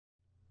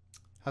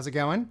How's it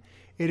going?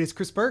 It is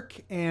Chris Burke,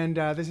 and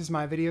this is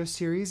my video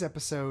series,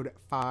 episode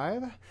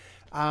 5. This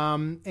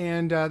one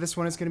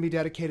is going to be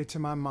dedicated to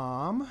my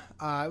mom.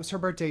 It was her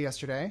birthday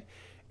yesterday,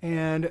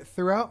 and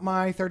throughout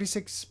my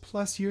 36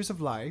 plus years of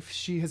life,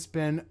 she has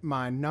been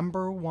my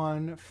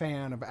 #1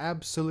 fan of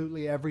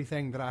absolutely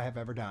everything that I have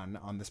ever done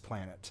on this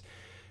planet.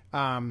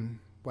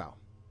 Well,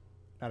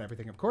 not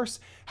everything, of course.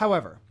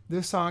 However,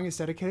 this song is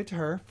dedicated to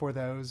her for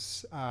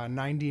those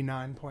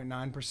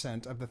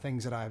 99.9% of the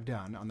things that I've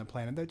done on the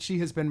planet that she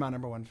has been my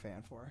 #1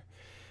 fan for.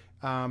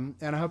 And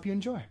I hope you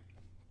enjoy.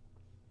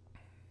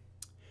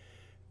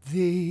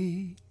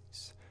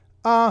 These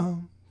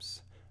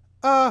arms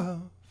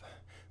of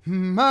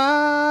mine,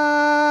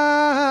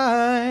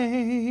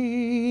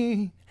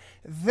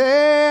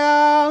 they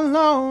are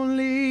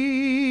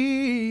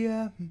lonely,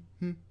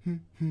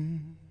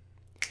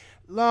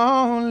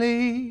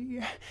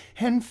 lonely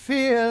and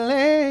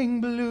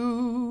feeling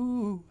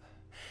blue.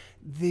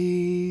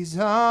 These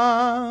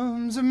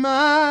arms of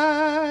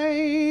mine,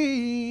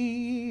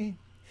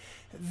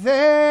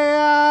 they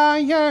are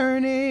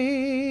yearning,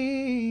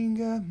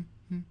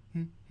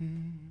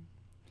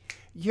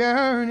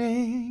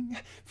 yearning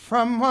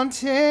from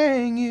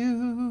wanting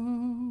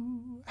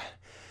you.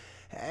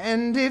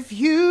 And if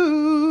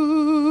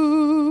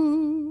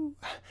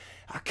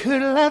I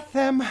could let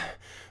them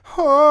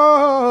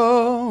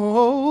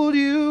hold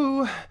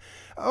you,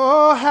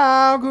 oh,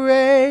 how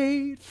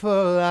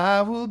grateful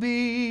I will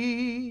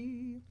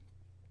be.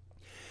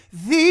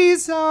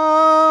 These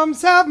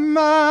arms of mine,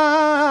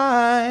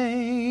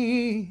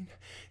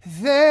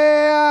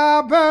 they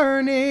are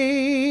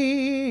burning,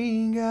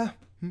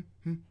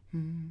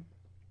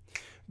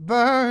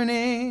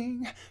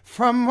 burning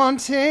from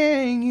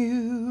wanting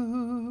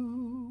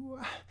you.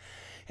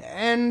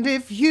 And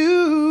if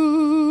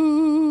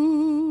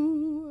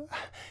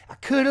I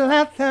could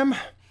let them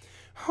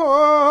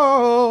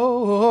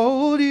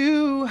hold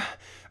you,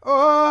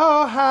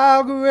 oh,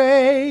 how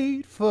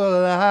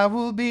grateful I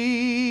will be.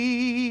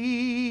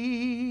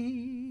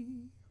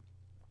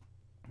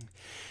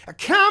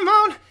 Come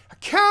on,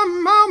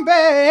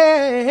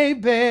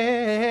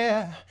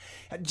 baby,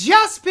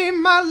 just be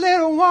my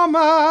little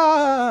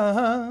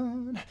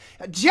woman,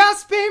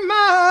 just be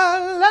my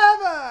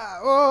lover.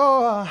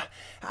 Oh,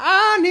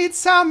 I need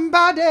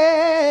somebody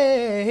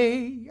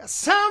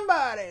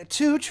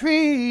to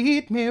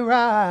treat me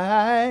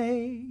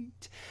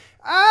right.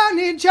 I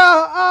need your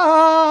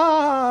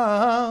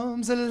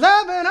arms,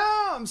 loving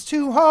arms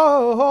to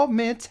hold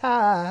me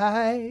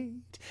tight.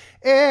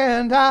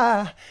 And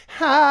I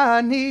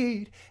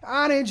need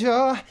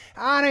your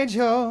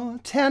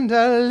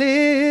tender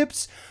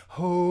lips.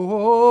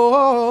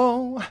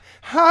 Oh,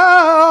 oh,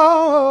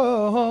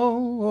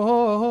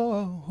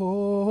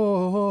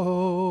 oh.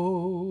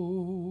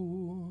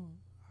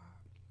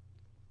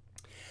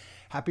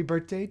 Happy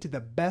birthday to the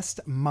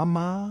best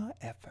mama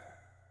ever.